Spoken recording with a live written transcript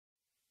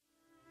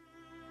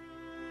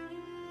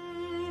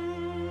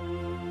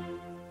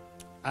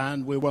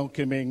And we're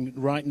welcoming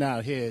right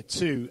now here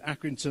to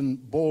Accrington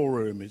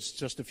Ballroom. It's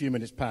just a few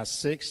minutes past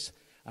 6,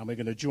 and we're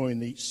going to join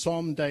the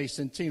Somme Day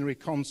Centenary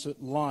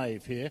Concert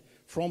live here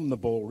from the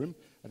Ballroom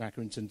at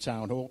Accrington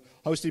Town Hall,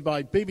 hosted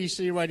by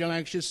BBC Radio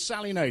Lancashire's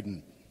Sally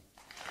Naden.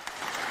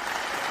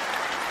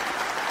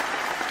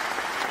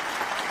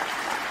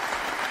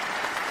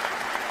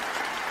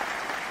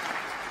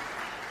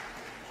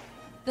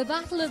 The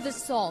Battle of the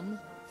Somme,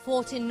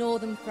 fought in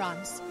northern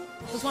France,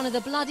 was one of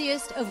the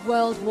bloodiest of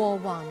World War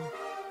I.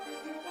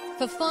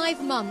 For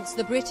 5 months,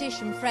 the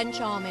British and French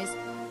armies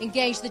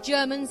engaged the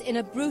Germans in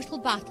a brutal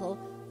battle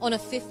on a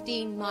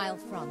 15-mile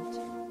front.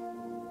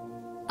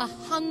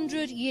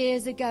 100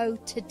 years ago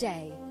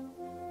today,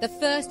 the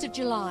 1st of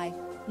July,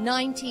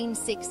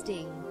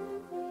 1916,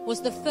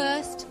 was the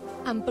first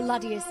and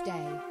bloodiest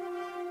day.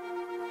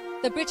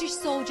 The British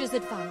soldiers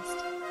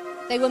advanced.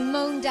 They were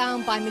mown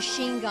down by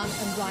machine gun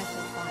and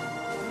rifle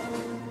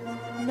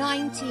fire.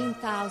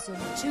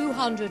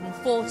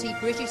 19,240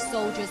 British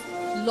soldiers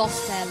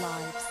lost their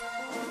lives.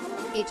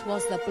 It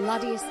was the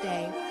bloodiest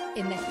day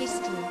in the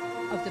history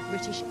of the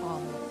British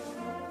Army.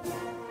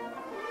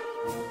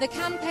 The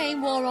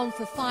campaign wore on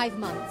for 5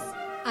 months,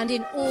 and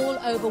in all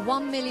over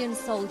 1 million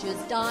soldiers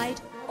died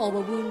or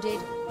were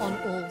wounded on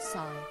all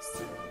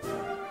sides.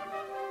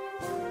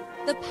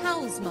 The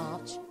Pals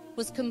March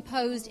was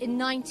composed in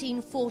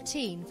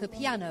 1914 for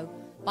piano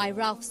by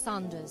Ralph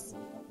Sanders.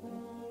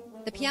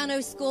 The piano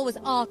score was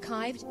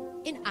archived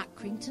in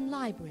Accrington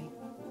Library,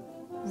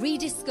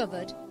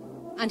 rediscovered,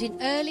 and in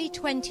early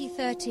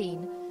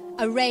 2013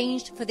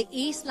 arranged for the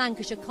East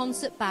Lancashire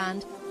Concert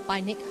Band by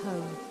Nick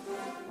Hone.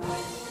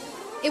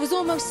 It was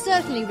almost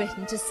certainly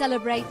written to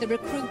celebrate the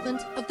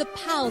recruitment of the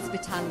Pals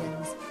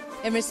battalions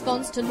in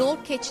response to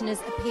Lord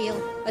Kitchener's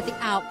appeal at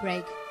the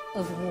outbreak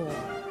of war.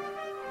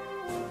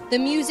 The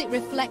music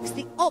reflects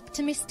the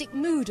optimistic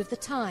mood of the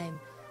time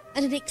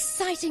and an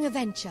exciting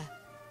adventure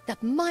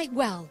that might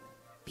well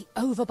be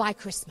over by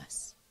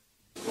Christmas.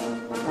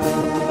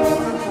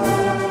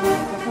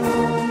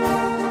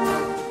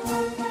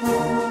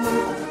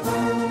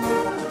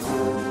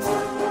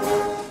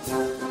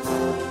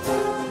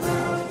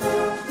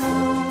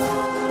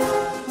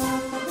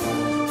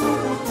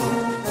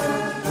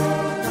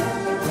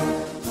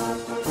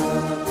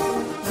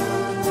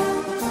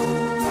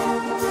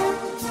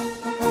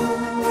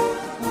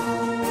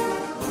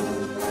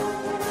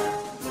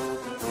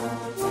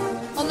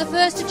 On the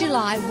 1st of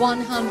July,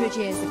 100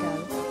 years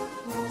ago,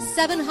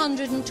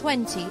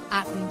 720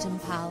 Accrington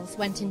Pals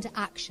went into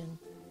action.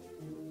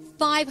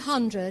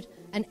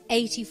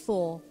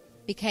 584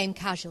 became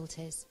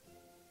casualties.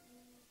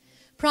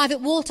 Private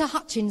Walter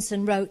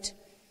Hutchinson wrote,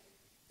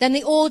 "Then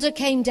the order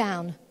came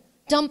down.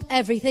 Dump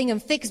everything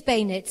and fix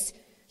bayonets.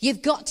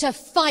 You've got to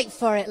fight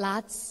for it,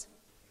 lads."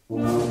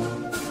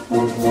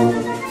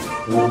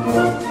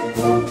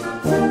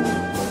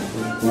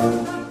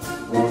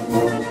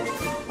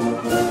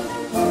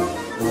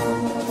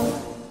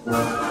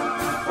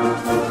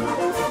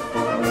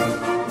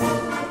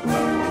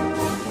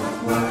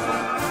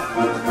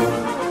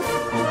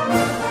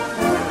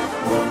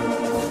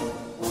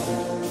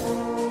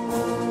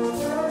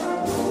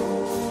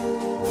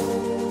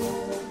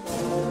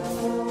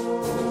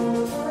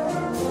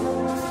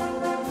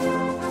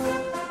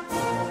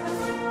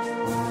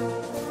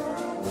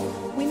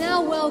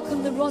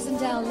 Welcome the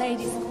Rossendale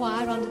Ladies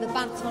Choir under the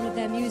baton of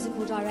their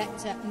musical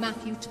director,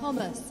 Matthew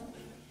Thomas.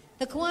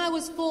 The choir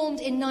was formed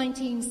in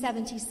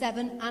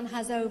 1977 and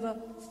has over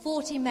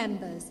 40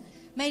 members,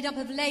 made up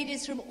of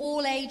ladies from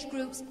all age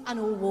groups and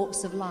all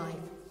walks of life.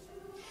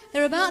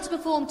 They're about to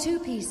perform 2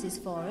 pieces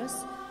for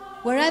us.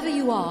 Wherever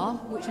You Are,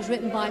 which was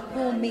written by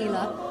Paul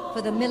Mealer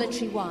for the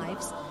Military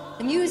Wives.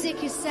 The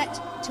music is set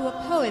to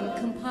a poem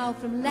compiled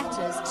from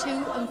letters to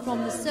and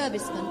from the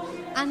servicemen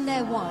and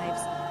their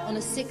wives on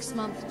a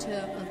 6-month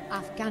tour of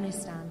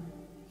Afghanistan.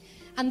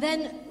 And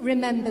then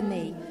Remember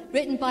Me,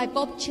 written by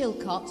Bob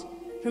Chilcott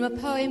from a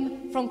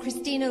poem from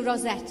Christina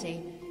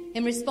Rossetti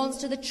in response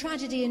to the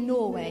tragedy in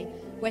Norway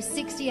where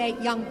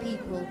 68 young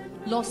people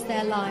lost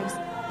their lives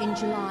in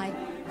July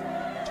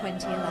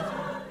 2011.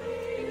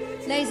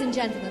 Ladies and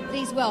gentlemen,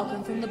 please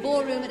welcome from the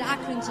ballroom at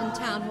Accrington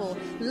Town Hall,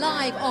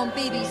 live on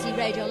BBC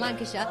Radio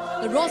Lancashire,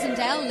 the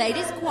Rossendale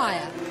Ladies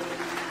Choir.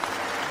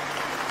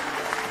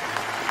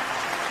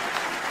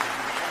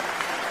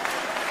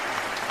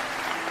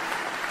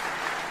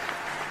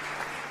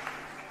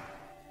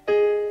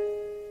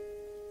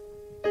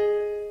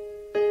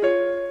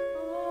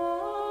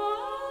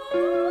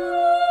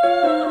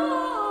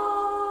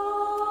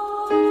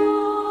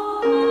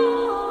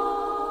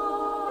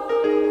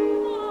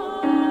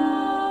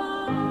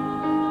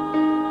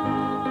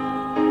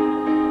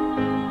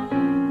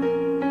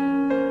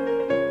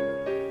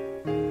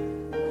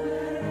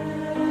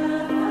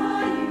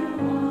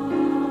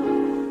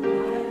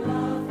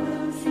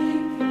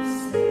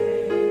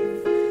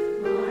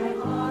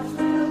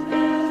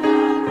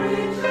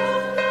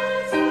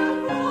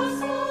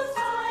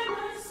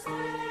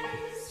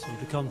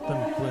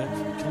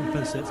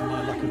 to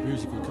my lack of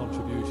musical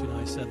contribution,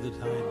 I said that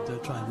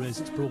I'd try and raise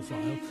its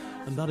profile,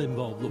 and that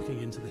involved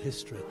looking into the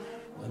history.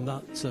 And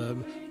that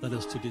led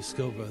us to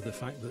discover the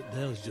fact that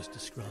Dale's just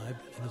described,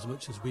 in as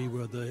much as we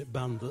were the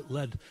band that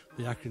led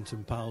the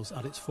Accrington Pals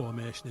at its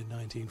formation in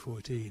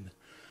 1914.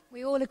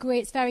 We all agree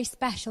it's very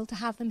special to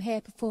have them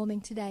here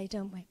performing today,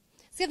 don't we?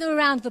 Let's give them a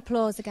round of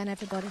applause again,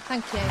 everybody.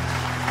 Thank you.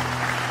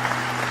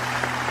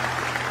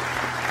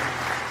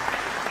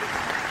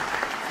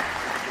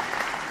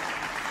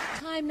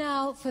 Time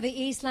now for the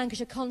East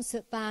Lancashire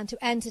Concert Band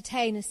to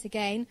entertain us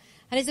again.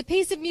 And it's a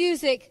piece of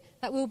music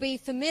that will be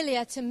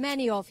familiar to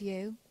many of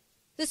you.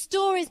 The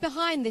stories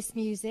behind this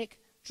music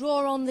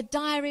draw on the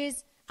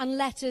diaries and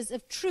letters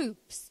of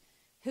troops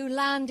who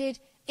landed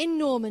in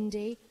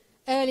Normandy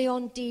early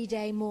on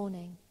D-Day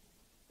morning.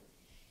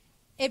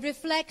 It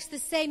reflects the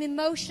same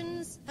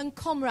emotions and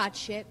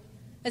comradeship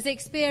as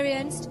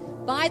experienced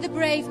by the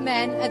brave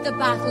men at the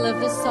Battle of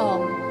the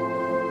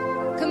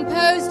Somme.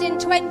 Composed in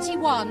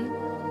 21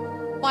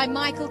 by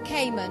Michael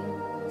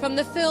Kamen from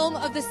the film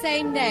of the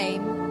same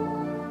name,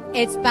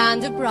 it's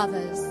Band of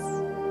Brothers.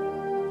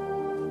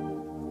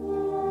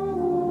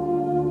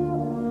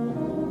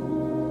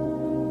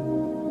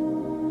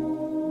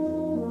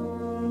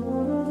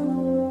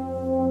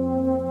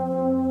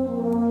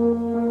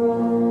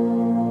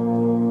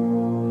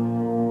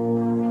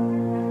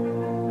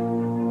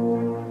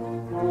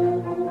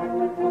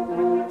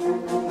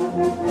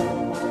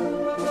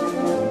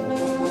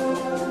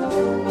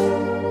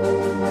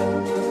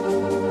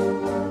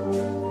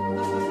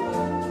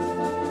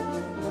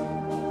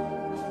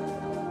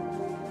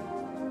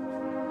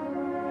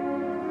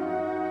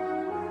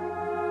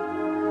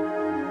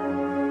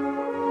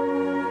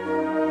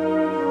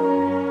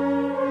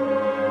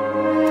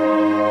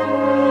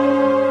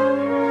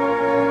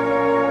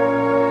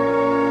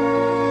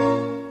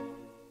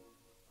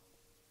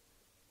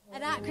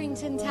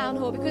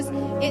 Because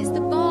it's the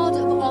Bard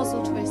of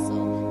Oswald,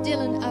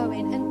 Dylan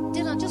Owen. And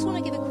Dylan, I just want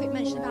to give a quick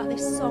mention about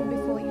this song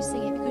before you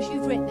sing it, because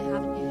you've written it,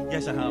 haven't you?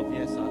 Yes, I have.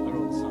 Yes, I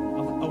wrote the song.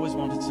 I've always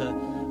wanted to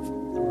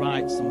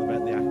write something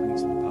about the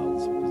Accrington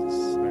Pals, because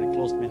it's very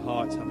close to my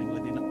heart, having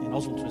lived in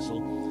Oswald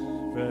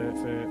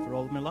for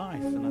all of my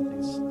life. And I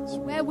think it's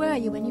Where were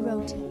you when you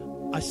wrote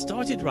it? I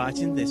started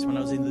writing this when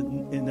I was in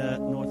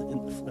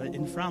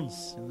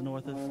France, in the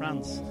north of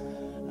France,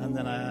 and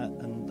then I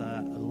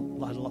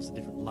had lots of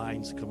different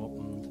lines come up,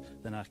 and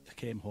then I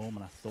came home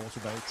and I thought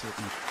about it,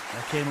 and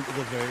I came up with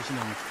a version,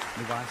 and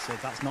my wife said,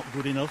 "That's not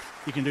good enough.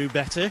 You can do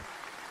better,"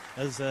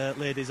 as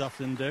ladies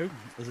often do,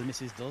 as a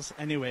missus does.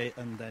 Anyway,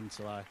 and then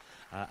so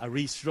I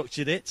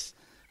restructured it,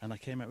 and I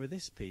came out with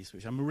this piece,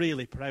 which I'm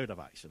really proud of,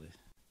 actually.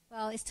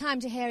 Well, it's time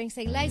to hear him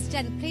sing. Ladies and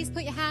gentlemen, please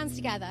put your hands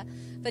together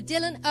for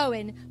Dylan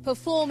Owen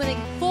performing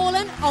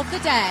Fallen of the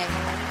Day.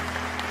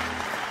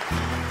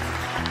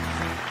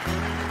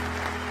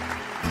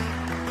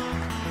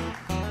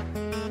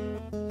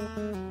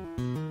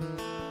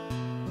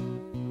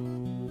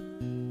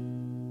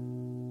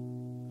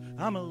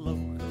 I'm a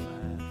local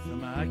lad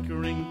from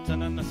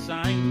Accrington, and I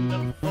signed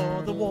up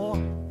for the war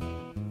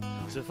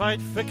to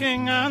fight for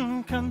king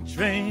and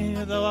country,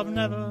 though I've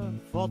never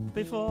fought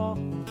before.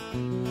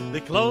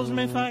 They closed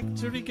me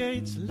factory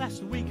gates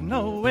last week,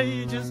 no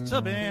wages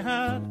to be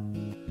had.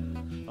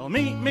 I'll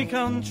meet me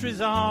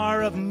country's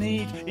hour of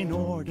need in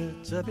order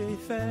to be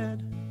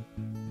fed.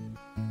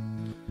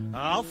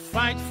 I'll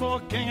fight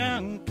for king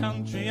and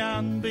country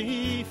and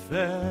be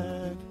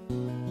fed.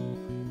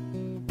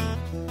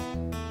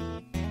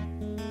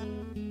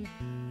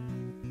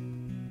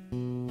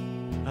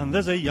 And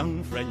there's a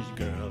young French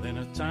girl in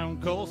a town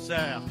called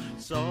Serre,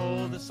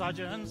 so the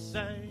sergeant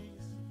says.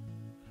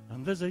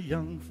 And there's a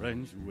young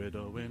French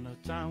widow in a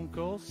town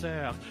called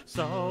Serre,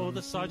 so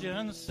the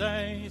sergeant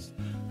says.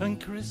 And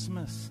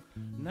Christmas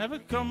never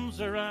comes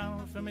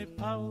around for me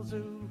pals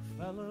who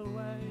fell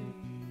away.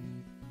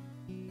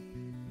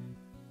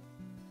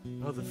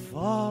 Oh, the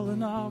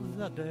fallen of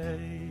the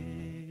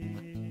day,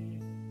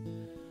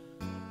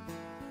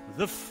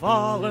 the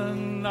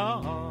fallen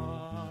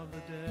of the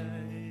day.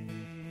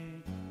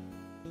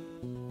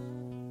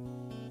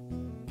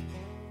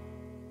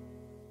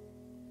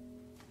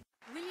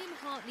 William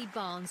Hartley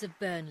Barnes of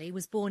Burnley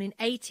was born in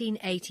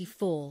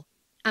 1884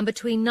 and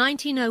between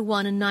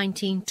 1901 and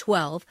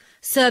 1912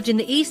 served in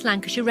the East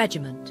Lancashire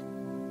Regiment.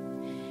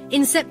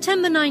 In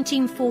September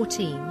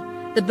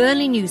 1914, the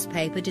Burnley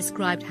newspaper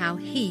described how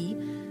he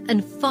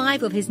and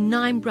 5 of his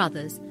 9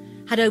 brothers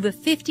had over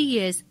 50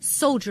 years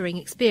soldiering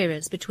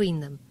experience between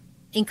them,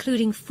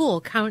 including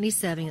 4 currently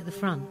serving at the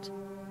front.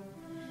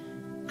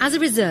 As a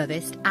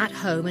reservist at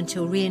home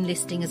until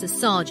re-enlisting as a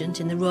sergeant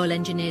in the Royal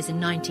Engineers in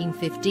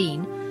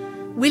 1915,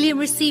 William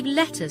received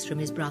letters from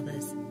his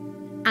brothers,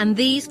 and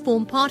these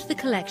form part of the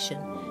collection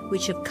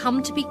which have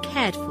come to be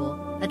cared for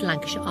at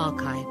Lancashire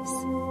Archives.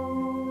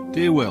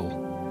 Dear Will,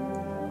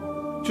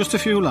 just a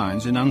few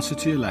lines in answer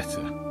to your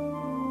letter.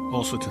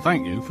 Also to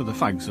thank you for the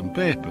fags and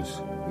papers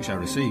which I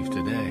received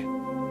today.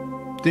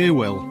 Dear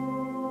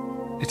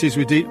Will, it is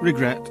with deep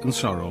regret and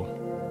sorrow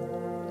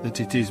that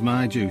it is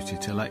my duty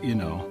to let you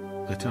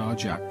know that our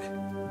Jack,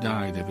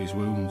 died of his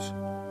wounds,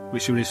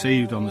 which he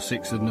received on the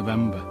 6th of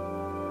November.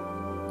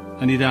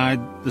 And he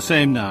died the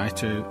same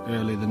night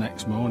early the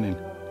next morning.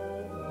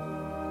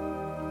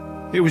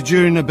 It was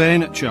during a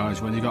bayonet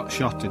charge when he got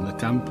shot in the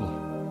temple.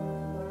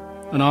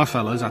 And our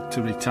fellows had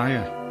to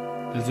retire,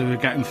 as they were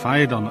getting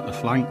fired on at the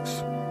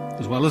flanks,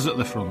 as well as at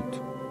the front.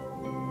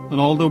 And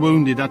all the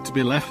wounded had to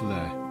be left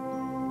there.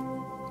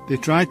 They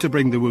tried to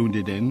bring the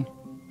wounded in,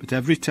 but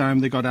every time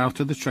they got out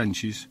of the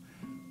trenches,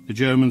 the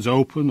Germans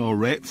opened or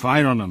raped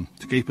fire on them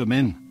to keep them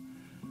in.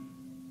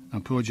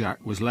 And poor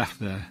Jack was left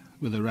there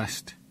with the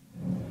rest.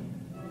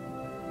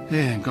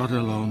 And God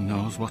alone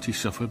knows what he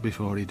suffered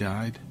before he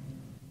died.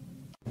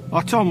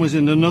 Our Tom was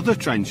in another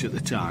trench at the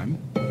time,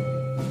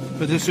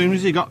 but as soon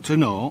as he got to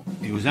know,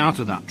 he was out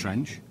of that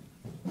trench,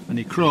 and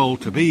he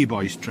crawled to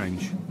B-Boy's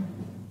trench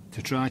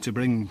to try to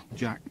bring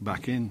Jack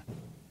back in.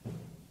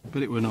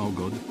 But it were no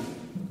good,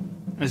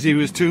 as he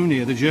was too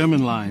near the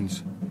German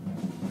lines,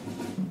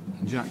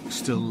 and Jack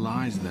still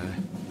lies there.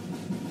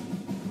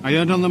 I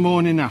heard on the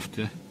morning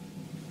after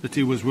that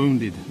he was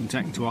wounded and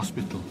taken to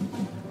hospital.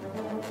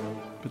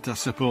 But I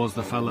suppose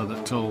the fellow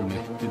that told me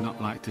did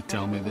not like to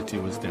tell me that he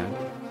was dead.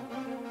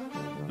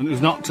 And it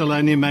was not till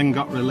any men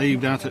got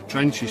relieved out at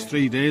trenches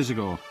 3 days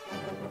ago,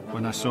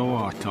 when I saw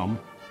our Tom,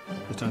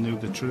 that I knew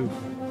the truth.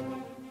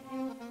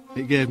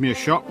 It gave me a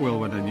shock, Will,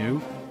 when I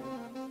knew,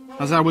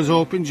 as I was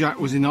hoping Jack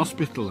was in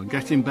hospital and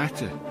getting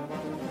better.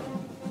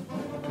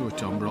 Poor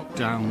Tom broke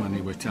down when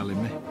he were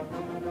telling me,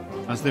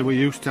 as they were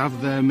used to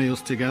have their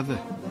meals together.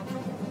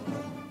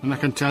 And I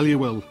can tell you,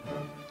 Will,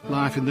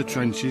 life in the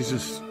trenches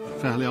has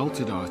fairly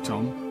altered our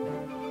Tom.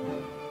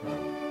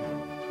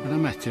 When I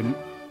met him,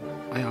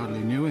 I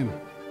hardly knew him,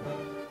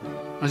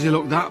 as he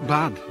looked that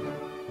bad.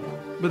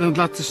 But I'm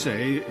glad to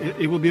say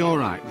he will be all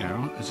right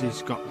now, as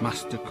he's got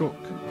Master Cook.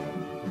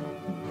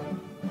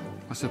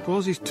 I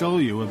suppose he's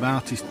told you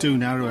about his 2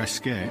 narrow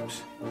escapes.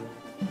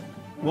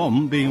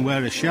 One being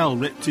where a shell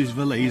ripped his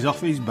valise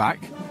off his back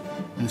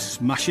and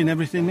smashing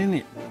everything in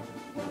it.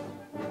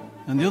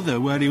 And the other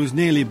where he was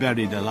nearly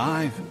buried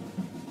alive,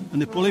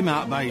 and they pulled him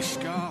out by his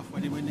scarf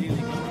when he was nearly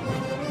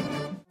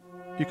gone.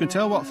 You can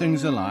tell what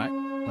things are like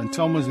when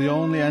Tom was the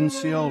only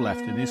NCO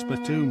left in his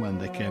platoon when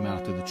they came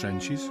out of the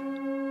trenches.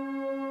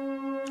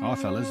 Our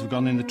fellas have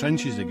gone in the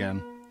trenches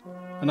again,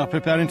 and are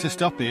preparing to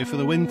stop here for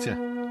the winter.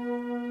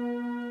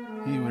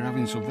 Here we're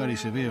having some very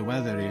severe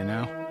weather here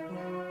now.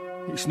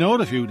 It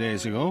snowed a few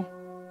days ago,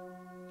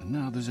 and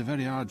now there's a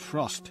very hard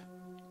frost.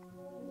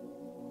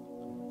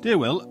 Dear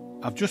Will,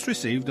 I've just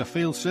received a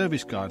field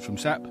service card from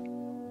Sepp,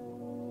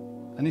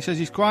 and he says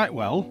he's quite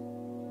well.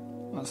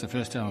 That's the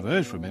first time I've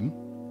heard from him.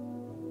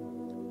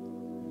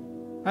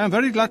 I am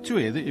very glad to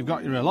hear that you've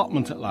got your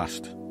allotment at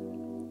last,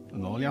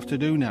 and all you have to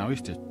do now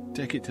is to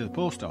take it to the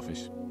post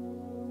office.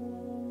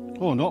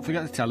 Oh, and don't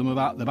forget to tell them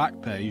about the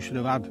back pay you should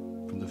have had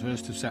from the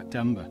 1st of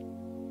September.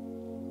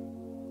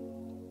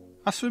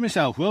 As for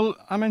myself, well,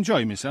 I'm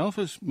enjoying myself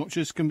as much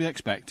as can be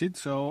expected,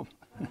 so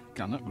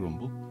cannot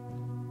grumble.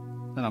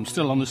 And I'm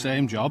still on the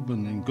same job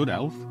and in good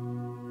health.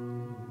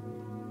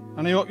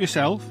 And I hope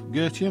yourself,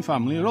 Gertie and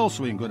family are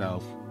also in good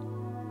health.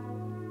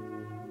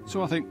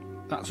 So I think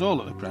that's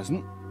all at the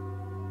present.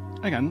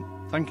 Again,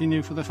 thanking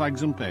you for the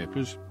fags and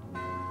papers.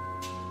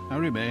 I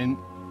remain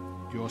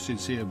your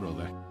sincere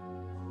brother.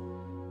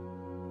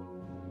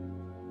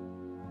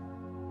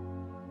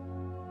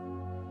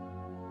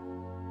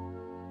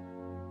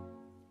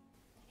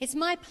 It's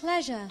my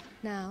pleasure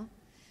now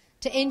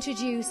to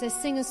introduce a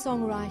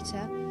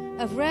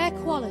singer-songwriter of rare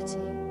quality,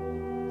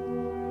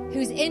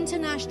 whose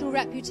international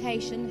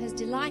reputation has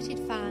delighted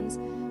fans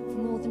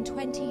for more than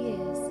 20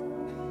 years.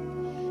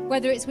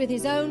 Whether it's with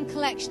his own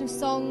collection of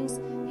songs,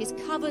 his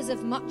covers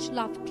of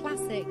much-loved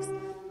classics,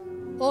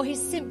 or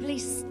his simply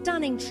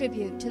stunning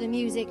tribute to the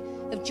music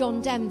of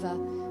John Denver,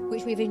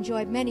 which we've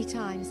enjoyed many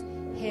times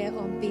here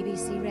on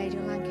BBC Radio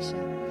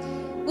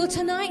Lancashire. Well,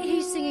 tonight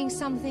he's singing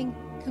something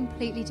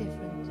completely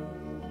different.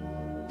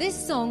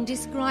 This song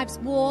describes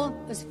war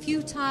as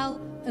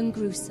futile and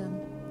gruesome,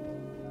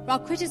 while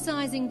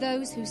criticising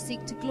those who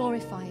seek to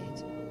glorify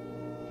it.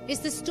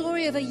 It's the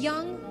story of a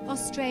young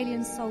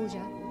Australian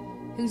soldier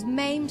who's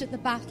maimed at the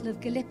Battle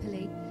of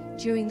Gallipoli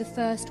during the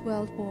First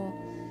World War.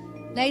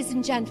 Ladies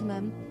and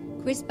gentlemen,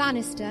 Chris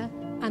Bannister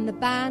and the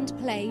band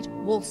played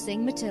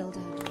Waltzing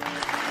Matilda.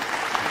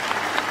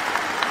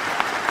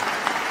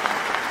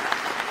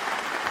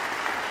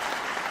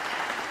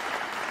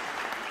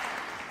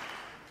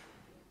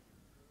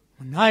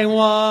 When I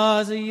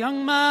was a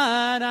young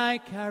man, I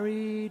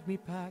carried me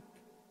pack,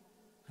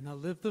 and I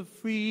lived the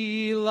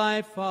free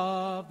life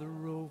of the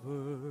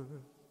rover.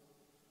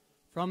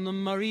 From the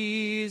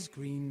Murray's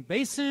green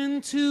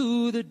basin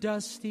to the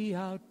dusty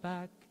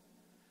outback,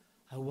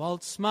 I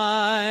waltzed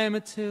my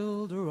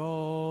Matilda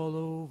all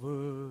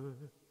over.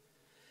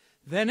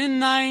 Then in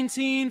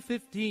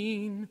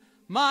 1915,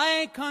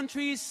 my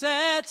country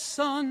said,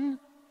 son,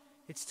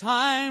 it's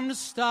time to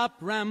stop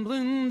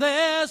rambling,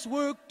 there's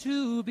work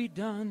to be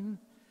done.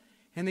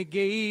 And they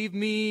gave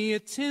me a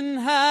tin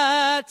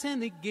hat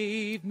and they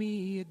gave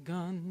me a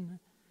gun.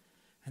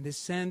 and they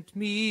sent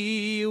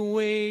me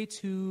away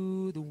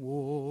to the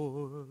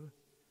war.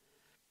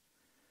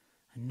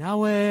 And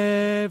now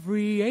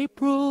every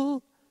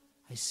April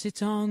I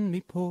sit on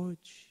me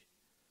porch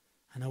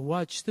and I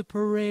watch the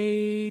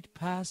parade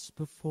pass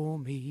before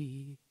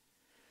me.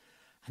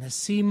 And I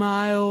see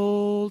my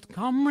old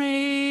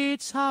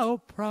comrades, how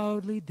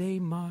proudly they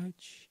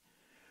march,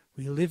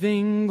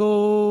 reliving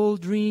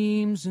old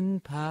dreams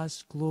and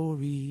past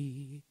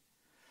glory.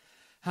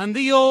 And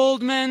the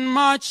old men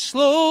march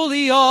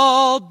slowly,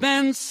 all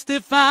bent,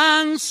 stiff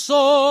and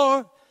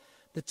sore,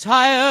 the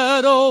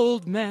tired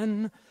old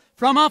men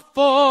from a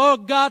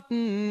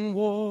forgotten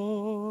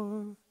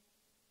war.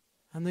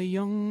 And the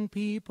young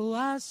people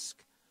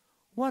ask,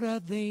 what are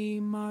they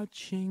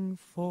marching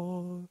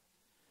for?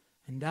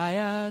 And I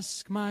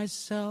ask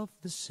myself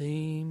the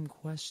same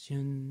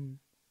question.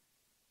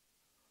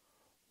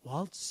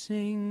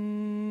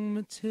 Waltzing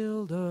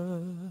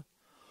Matilda,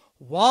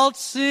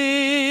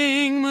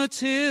 waltzing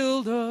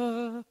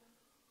Matilda,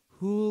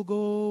 who'll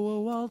go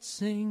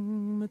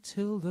a-waltzing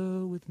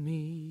Matilda with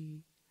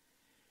me?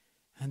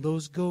 And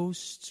those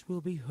ghosts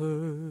will be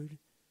heard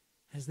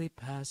as they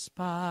pass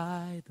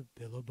by the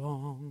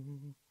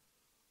billabong.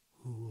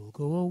 Who'll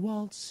go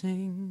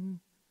a-waltzing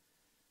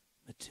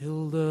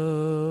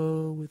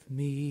Matilda with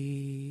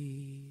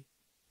me?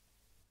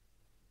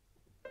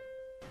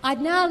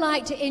 I'd now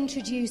like to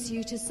introduce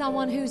you to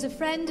someone who's a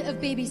friend of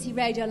BBC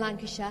Radio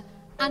Lancashire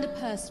and a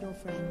personal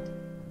friend.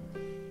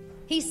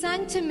 He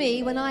sang to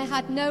me when I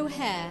had no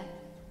hair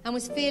and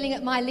was feeling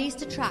at my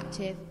least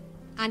attractive,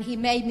 and he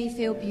made me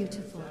feel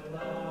beautiful.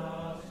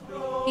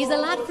 He's a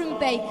lad from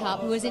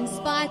Bacup who was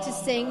inspired to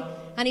sing,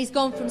 and he's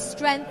gone from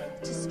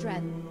strength to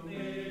strength.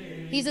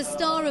 He's a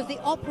star of the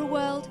opera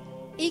world,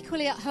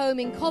 equally at home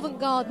in Covent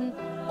Garden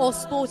or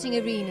sporting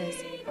arenas.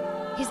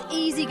 His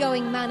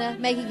easygoing manner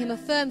making him a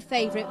firm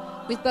favourite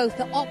with both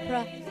the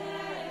opera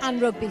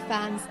and rugby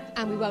fans,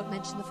 and we won't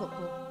mention the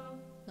football.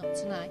 Not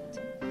tonight.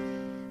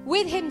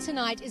 With him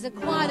tonight is a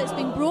choir that's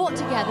been brought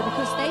together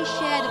because they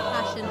shared a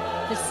passion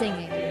for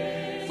singing.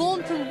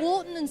 Formed from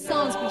Wharton and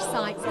Samlesbury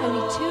sites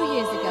only 2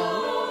 years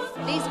ago,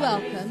 please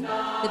welcome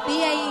the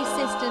BAE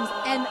Systems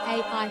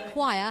MAI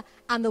Choir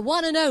and the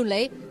one and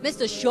only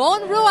Mr.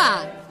 Sean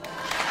Ruane.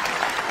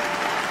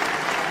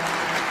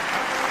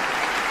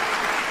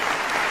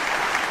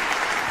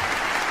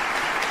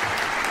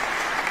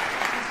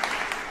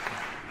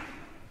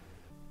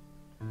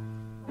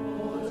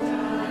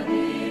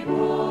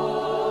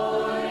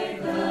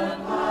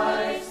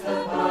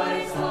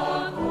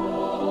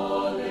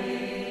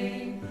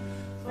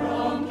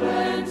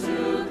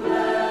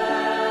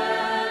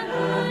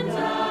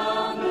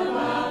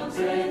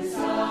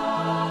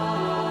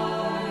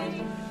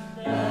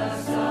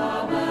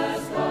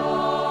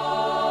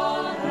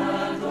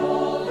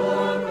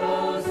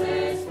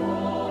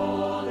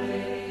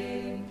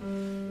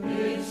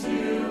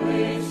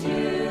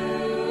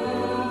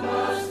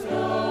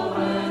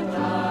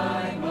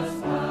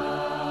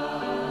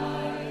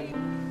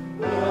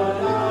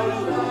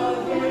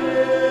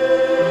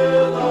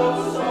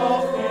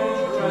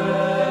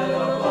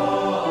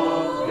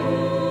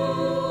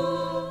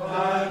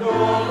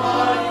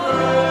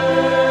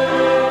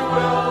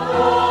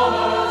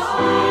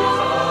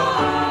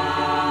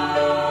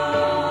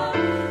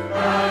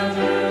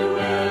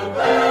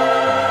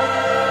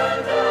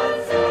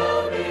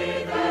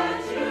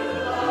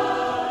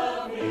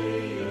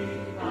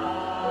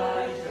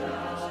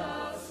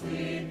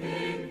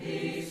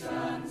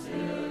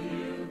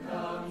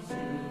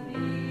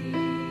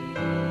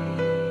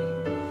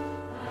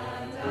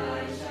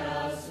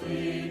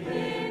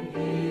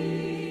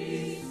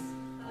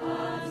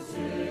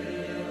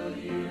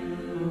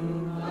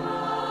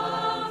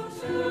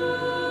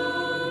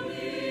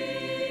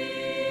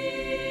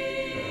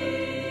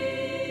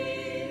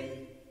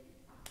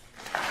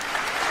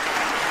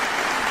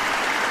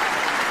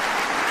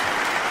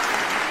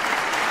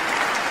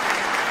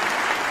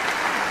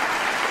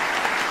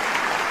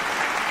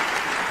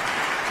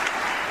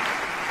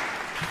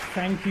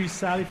 Thank you,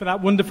 Sally, for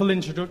that wonderful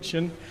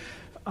introduction.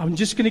 I'm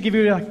just going to give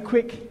you a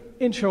quick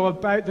intro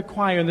about the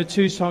choir and the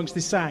two songs they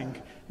sang.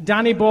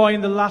 Danny Boy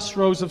and the Last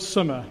Rose of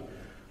Summer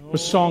were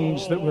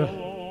songs that were,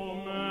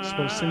 I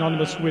suppose,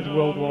 synonymous with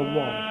World War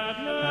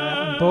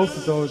I. And both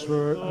of those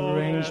were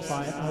arranged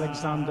by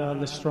Alexander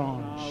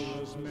Lestrange.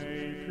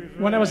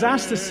 When I was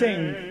asked to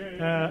sing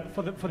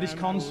for this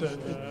concert,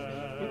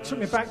 it took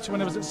me back to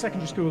when I was at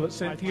secondary school at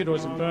St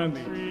Theodore's in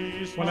Burnley,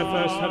 when I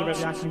first heard about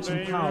the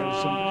Accrington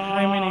Pals and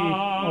how many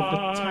of the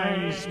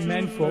town's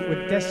menfolk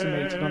were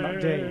decimated on that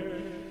day.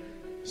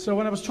 So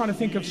when I was trying to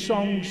think of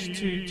songs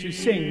to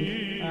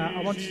sing,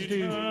 I wanted to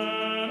do things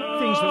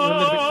that were a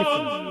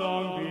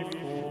little bit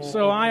different.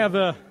 So I have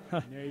an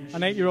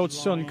 8-year-old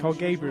son called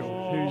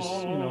Gabriel who's,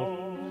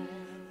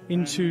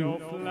 into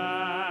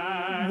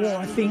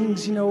war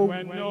things,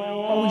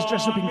 always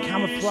dressed up in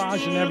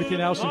camouflage and everything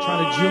else and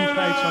trying to jump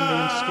out on me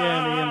and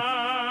scare me and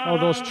all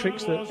those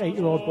tricks that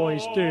 8-year-old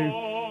boys do.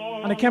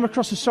 And I came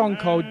across a song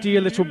called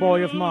Dear Little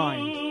Boy of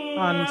Mine.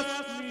 And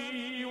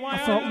I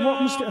thought,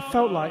 what must it have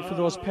felt like for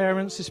those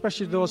parents,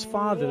 especially those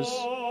fathers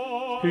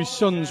whose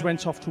sons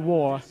went off to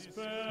war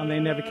and they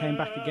never came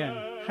back again?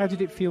 How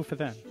did it feel for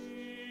them?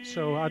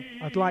 So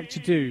I'd like to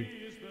do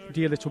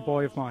Dear Little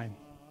Boy of Mine.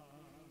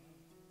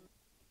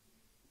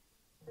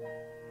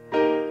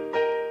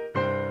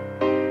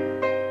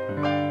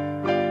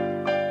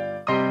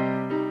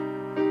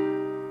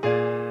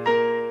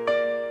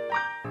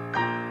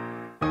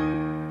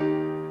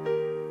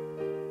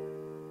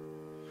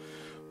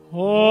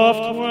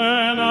 Oft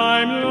when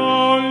I'm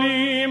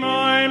lonely,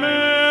 my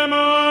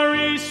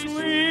memory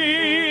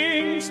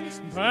swings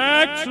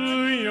back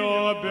to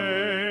your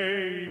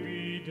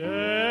baby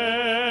days,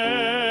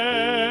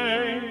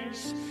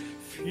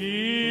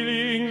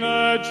 feeling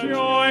the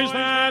joys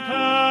that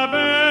a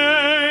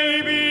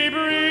baby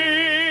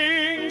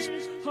brings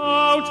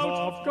out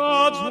of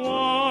God's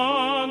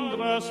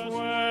wondrous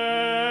ways,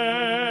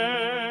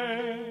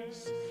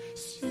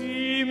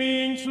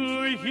 seeming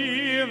to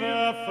hear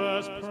the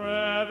first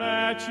prayer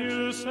that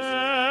you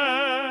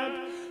said,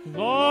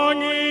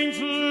 longing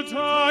to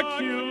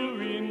tuck you